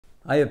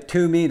I have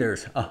two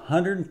meters, a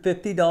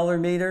 $150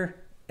 meter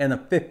and a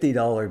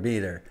 $50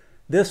 meter.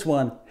 This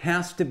one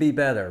has to be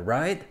better,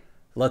 right?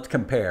 Let's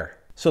compare.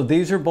 So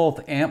these are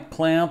both amp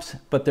clamps,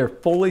 but they're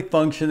fully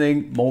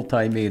functioning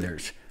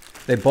multimeters.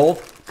 They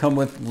both come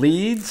with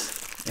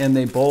leads and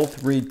they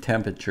both read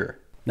temperature.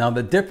 Now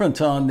the difference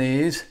on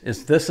these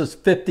is this is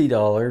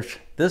 $50.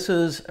 This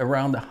is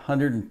around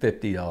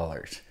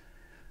 $150.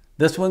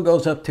 This one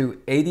goes up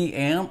to 80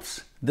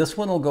 amps. This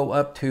one will go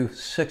up to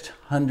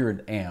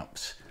 600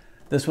 amps.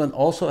 This one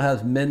also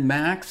has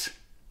min-max.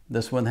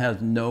 This one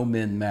has no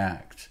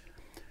min-max.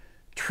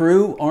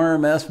 True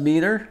RMS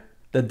meter,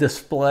 the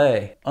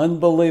display,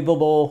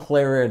 unbelievable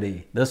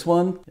clarity. This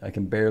one, I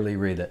can barely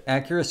read it.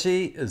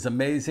 Accuracy is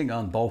amazing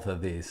on both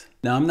of these.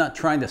 Now I'm not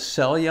trying to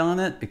sell you on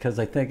it because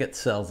I think it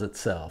sells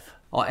itself.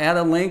 I'll add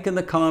a link in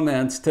the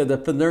comments to the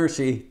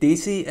Fnirsi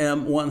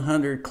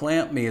DCM-100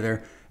 clamp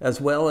meter, as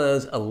well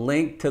as a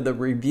link to the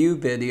review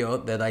video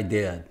that I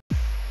did.